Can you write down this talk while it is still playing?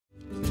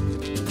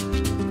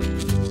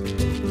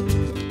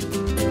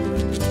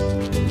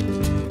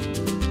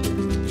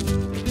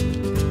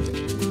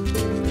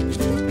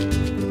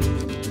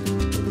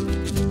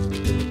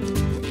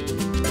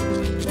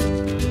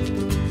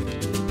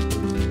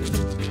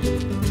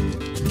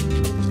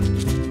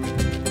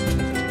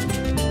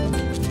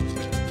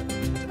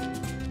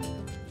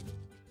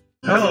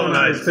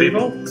nice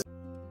people.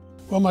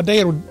 Well, my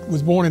dad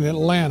was born in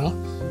Atlanta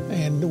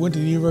and went to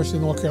the University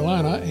of North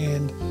Carolina,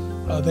 and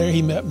there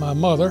he met my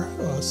mother,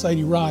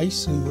 Sadie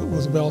Rice, who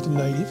was a Belton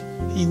native.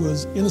 He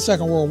was in the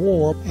Second World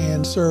War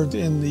and served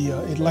in the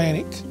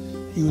Atlantic.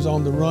 He was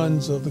on the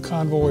runs of the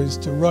convoys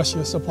to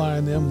Russia,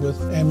 supplying them with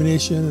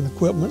ammunition and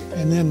equipment.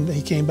 And then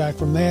he came back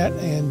from that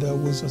and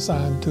was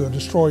assigned to a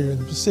destroyer in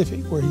the Pacific,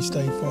 where he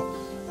stayed for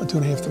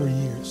 2.5, 3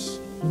 years.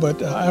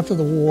 But after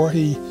the war,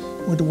 he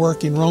went to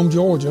work in Rome,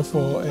 Georgia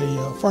for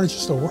a furniture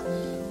store.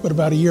 But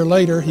about a year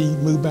later, he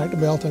moved back to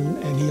Belton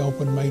and he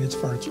opened Maynard's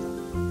Furniture.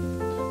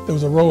 There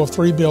was a row of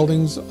 3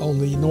 buildings on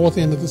the north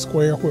end of the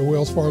square where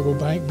Wells Fargo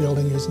Bank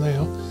building is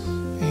now.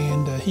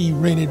 And he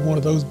rented one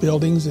of those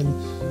buildings and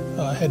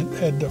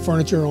had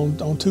furniture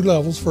on 2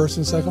 levels, first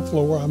and second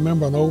floor. I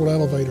remember an old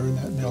elevator in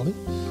that building,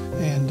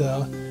 and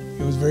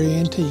it was very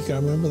antique, I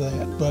remember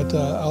that. But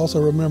I also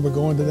remember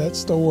going to that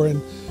store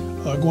and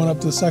going up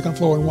to the second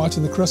floor and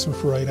watching the Christmas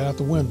parade out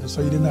the window,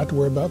 so you didn't have to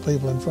worry about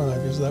people in front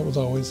of you, so that was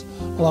always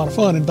a lot of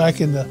fun. And back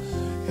in the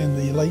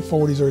late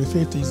 40s, early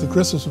 50s, the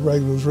Christmas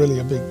parade was really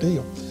a big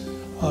deal.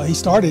 He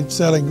started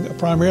selling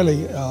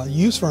primarily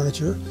used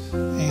furniture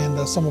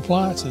and some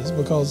appliances,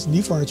 because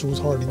new furniture was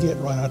hard to get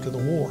right after the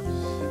war.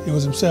 It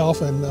was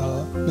himself and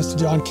Mr.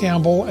 John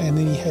Campbell, and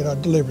then he had a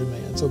delivery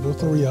man, so there were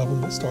 3 of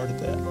them that started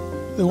that.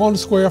 They were on the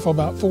square for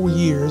about 4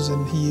 years,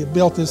 and he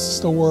built this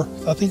store,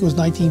 I think it was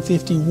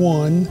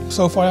 1951,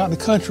 so far out in the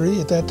country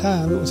at that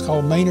time. It was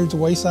called Maynard's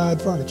Wayside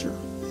Furniture.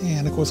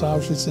 And of course,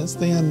 obviously since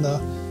then,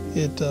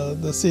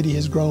 the city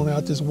has grown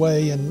out this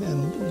way, and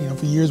you know,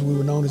 for years we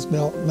were known as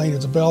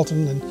Maynard's of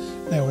Belton, and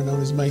now we're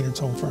known as Maynard's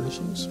Home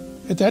Furnishings.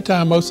 At that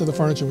time, most of the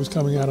furniture was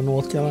coming out of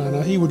North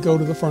Carolina. He would go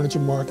to the furniture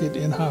market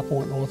in High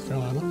Point, North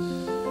Carolina,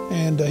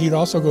 and he'd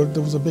also go,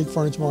 there was a big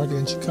furniture market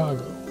in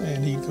Chicago,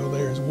 and he'd go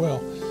there as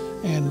well.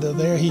 And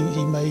there he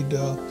made,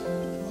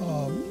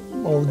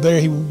 or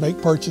there he would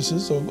make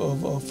purchases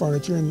of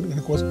furniture, and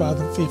of course by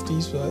the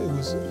 50s it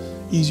was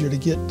easier to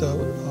get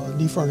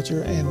new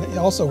furniture. And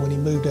also when he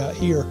moved out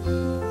here,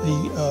 he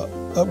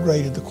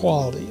upgraded the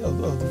quality of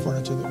the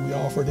furniture that we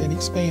offered and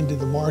expanded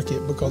the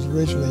market, because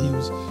originally he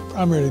was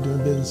primarily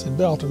doing business in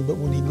Belton, but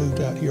when he moved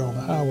out here on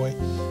the highway,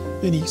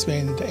 then he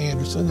expanded to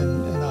Anderson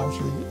and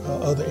obviously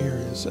other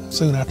areas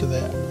soon after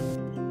that.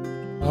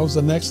 I was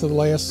the next to the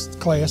last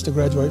class to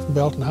graduate from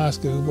Belton High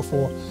School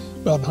before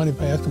Belton Honey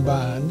Path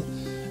combined.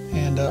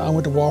 And I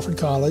went to Wofford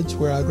College,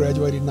 where I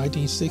graduated in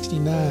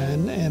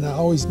 1969, and I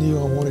always knew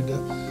I wanted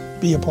to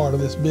be a part of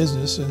this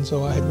business, and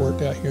so I had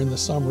worked out here in the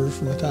summers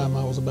from the time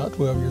I was about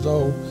 12 years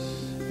old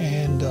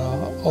and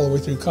all the way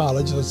through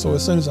college. So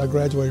as soon as I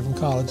graduated from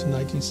college in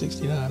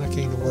 1969, I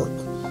came to work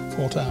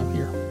full-time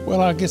here.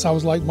 Well, I guess I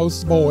was like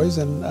most boys,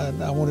 and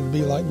I wanted to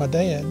be like my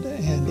dad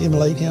and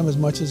emulate him as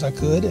much as I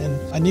could.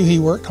 And I knew he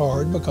worked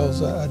hard,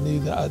 because I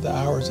knew the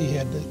hours he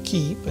had to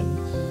keep,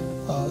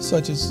 and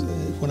such as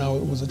when I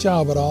was a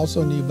child, but I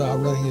also knew by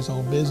running his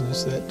own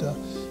business that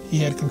he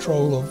had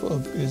control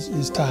of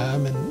his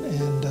time,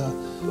 and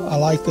I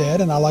like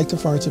that, and I like the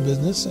furniture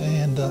business,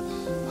 and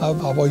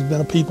I've always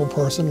been a people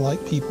person,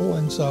 like people,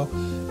 and so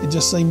it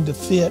just seemed to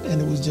fit,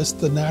 and it was just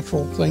the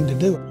natural thing to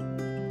do.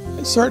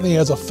 Certainly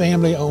as a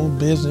family-owned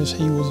business,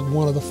 he was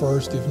one of the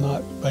first, if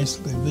not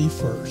basically the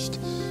first,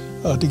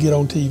 to get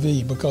on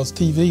TV, because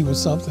TV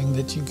was something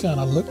that you kind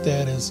of looked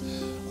at as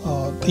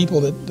people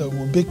that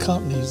were big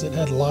companies that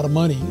had a lot of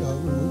money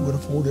would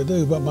afford to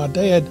do. But my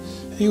dad,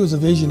 he was a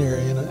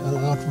visionary and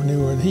an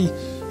entrepreneur, and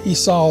he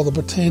saw the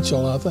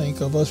potential, I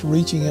think, of us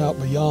reaching out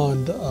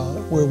beyond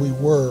where we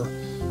were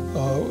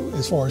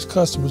as far as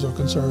customers are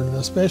concerned, and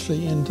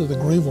especially into the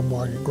Greenville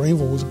market.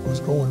 Greenville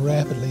was growing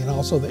rapidly, and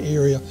also the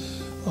area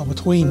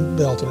between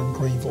Belton and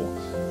Greenville,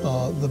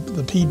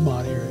 the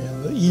Piedmont area,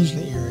 the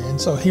Easley area.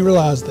 And so he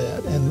realized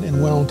that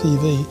and went on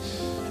TV.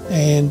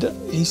 And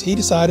he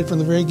decided from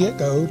the very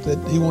get-go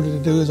that he wanted to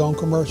do his own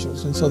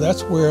commercials. And so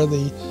that's where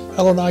the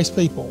Hello Nice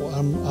People,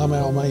 I'm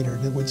Al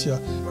Maynard, which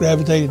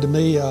gravitated to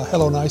me.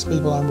 Hello Nice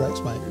People, I'm Rex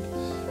Maynard.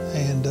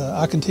 And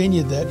I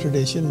continued that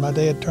tradition. My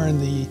dad turned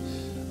the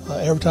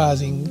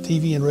advertising,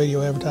 TV and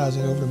radio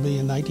advertising, over to me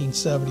in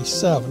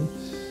 1977.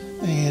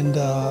 And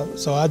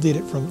so I did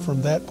it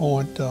from that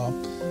point,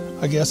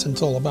 I guess,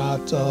 until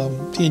about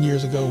 10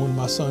 years ago, when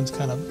my sons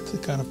kind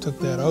of took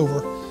that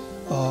over.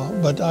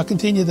 But I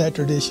continued that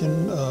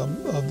tradition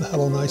of the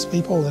Hello Nice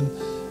People,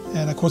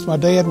 and of course my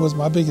dad was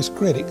my biggest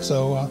critic,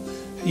 so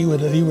he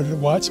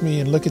would watch me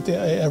and look at the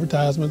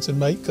advertisements and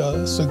make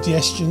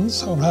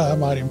suggestions on how I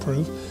might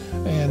improve,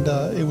 and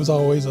it was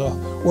always a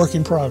work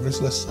in progress,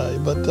 let's say.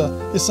 But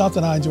it's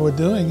something I enjoy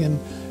doing,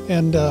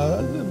 and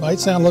it might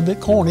sound a little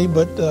bit corny,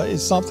 but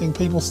it's something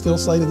people still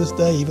say to this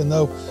day, even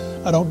though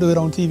I don't do it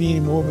on TV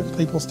anymore, but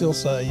people still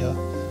say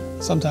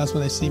sometimes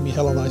when they see me,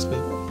 Hello Nice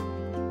People.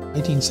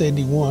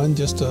 1971,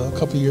 just a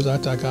couple of years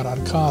after I got out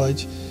of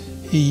college,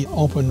 he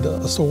opened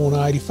a store on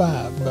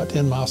I-85, about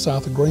 10 miles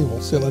south of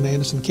Greenville, still in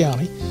Anderson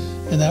County,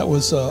 and that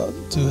was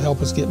to help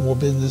us get more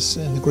business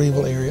in the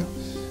Greenville area.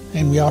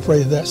 and we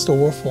operated that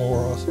store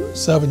for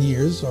 7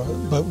 years,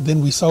 but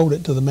then we sold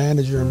it to the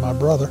manager and my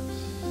brother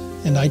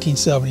in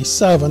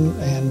 1977,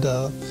 and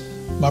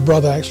my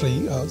brother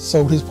actually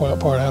sold his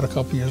part out a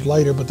couple years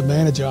later, but the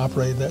manager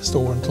operated that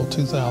store until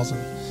 2000,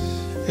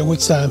 at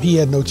which time he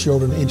had no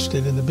children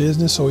interested in the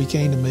business, so he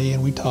came to me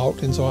and we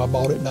talked, and so I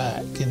bought it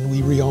back, and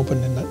we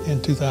reopened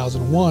in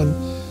 2001,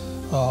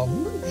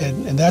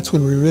 and that's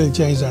when we really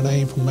changed our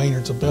name from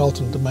Maynard's of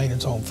Belton to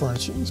Maynard's Home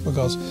Furnishings,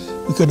 because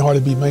we couldn't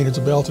hardly be Maynard's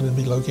of Belton and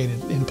be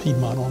located in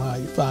Piedmont on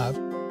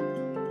I-85.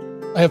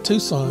 I have two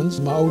sons.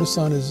 My oldest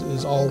son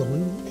is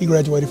Alderman. He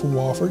graduated from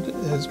Wofford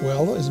as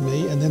well as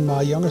me, and then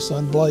my younger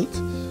son, Blake,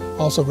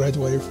 also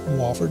graduated from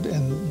Wofford,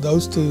 and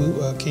those two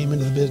came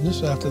into the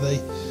business after they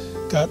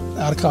got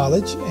out of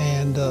college,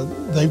 and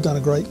they've done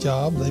a great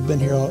job. They've been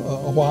here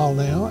a while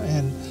now,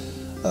 and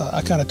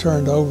I kind of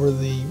turned over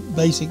the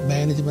basic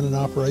management and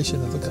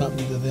operation of the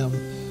company to them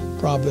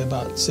probably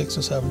about 6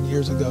 or 7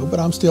 years ago.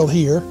 But I'm still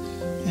here,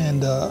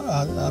 and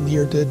I'm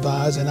here to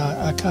advise, and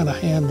I kind of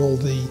handle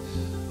the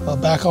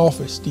back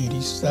office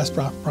duties. That's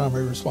my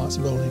primary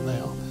responsibility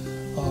now.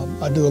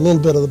 I do a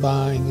little bit of the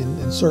buying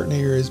in certain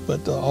areas,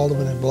 but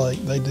Alderman and Blake,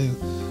 they do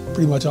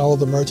pretty much all of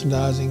the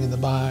merchandising and the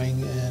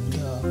buying and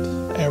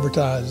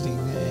advertising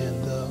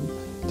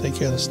and take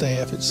care of the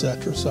staff,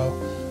 etc.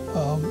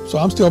 So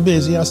I'm still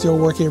busy. I still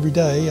work every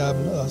day.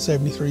 I'm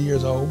 73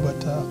 years old, but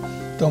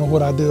don't know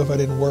what I'd do if I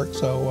didn't work.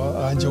 So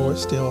I enjoy it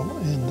still,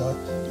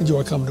 and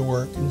enjoy coming to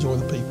work, enjoy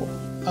the people.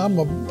 I'm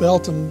a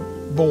Belton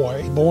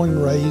boy, born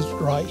and raised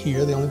right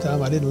here. The only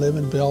time I didn't live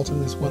in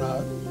Belton is when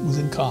I was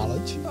in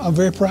college. I'm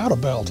very proud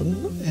of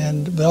Belton,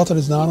 and Belton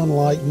is not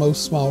unlike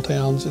most small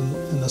towns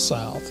in the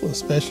South,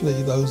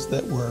 especially those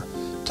that were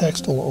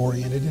textile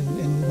oriented,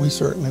 and we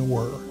certainly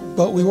were.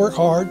 But we work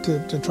hard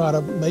to try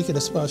to make it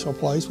a special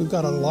place. We've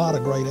got a lot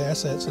of great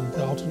assets in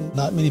Belton.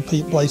 Not many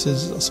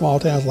places, small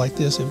towns like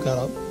this, have got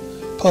a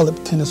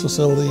public tennis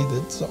facility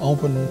that's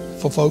open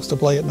for folks to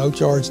play at no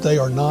charge day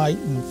or night,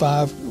 and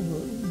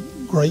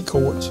 5 great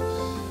courts.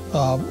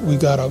 We've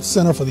got a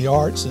Center for the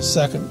Arts that's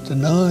second to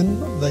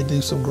none. They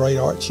do some great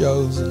art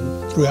shows,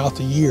 and throughout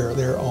the year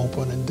they're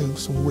open and do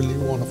some really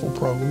wonderful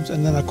programs.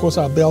 And then of course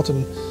our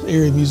Belton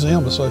Area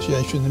Museum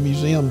Association, the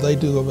museum, they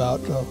do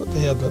about,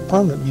 they have a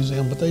permanent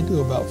museum, but they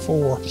do about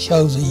 4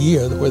 shows a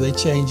year where they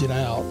change it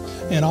out.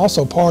 And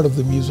also part of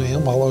the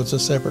museum, although it's a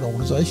separate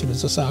organization,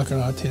 is the South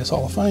Carolina Tennis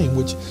Hall of Fame,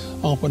 which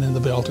opened in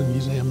the Belton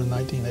Museum in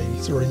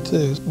 1983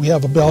 too. We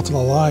have a Belton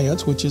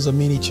Alliance, which is a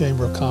mini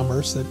chamber of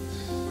commerce that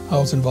I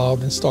was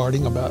involved in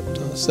starting about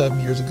 7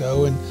 years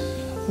ago, and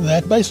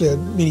that basically a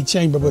mini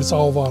chamber, but it's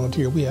all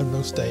volunteer. We have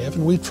no staff,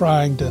 and we're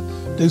trying to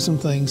do some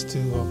things to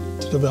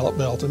develop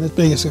Belton. The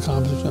biggest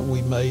accomplishment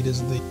we've made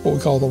is what we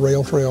call the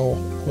rail trail,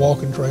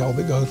 walking trail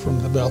that goes from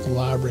the Belton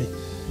Library,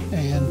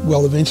 and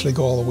will eventually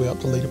go all the way up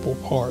to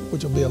Leaderport Park,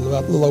 which will be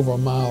about a little over a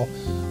mile,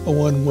 a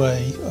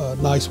one-way,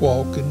 nice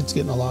walk, and it's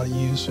getting a lot of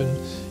use, and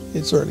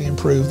it certainly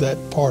improved that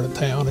part of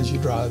town as you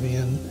drive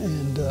in,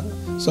 and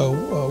so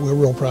we're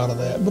real proud of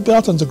that. But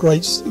Belton's a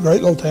great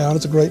little town.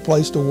 It's a great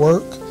place to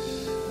work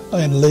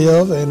and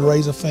live and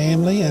raise a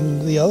family.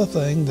 And the other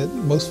thing that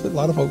a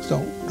lot of folks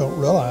don't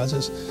realize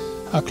is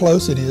how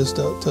close it is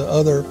to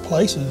other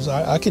places.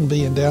 I can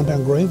be in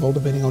downtown Greenville,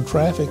 depending on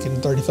traffic, in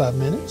 35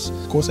 minutes.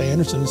 Of course,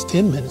 Anderson is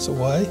 10 minutes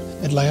away.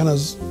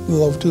 Atlanta's a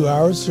little over 2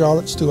 hours.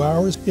 Charlotte's 2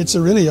 hours. It's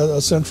really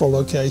a central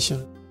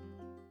location.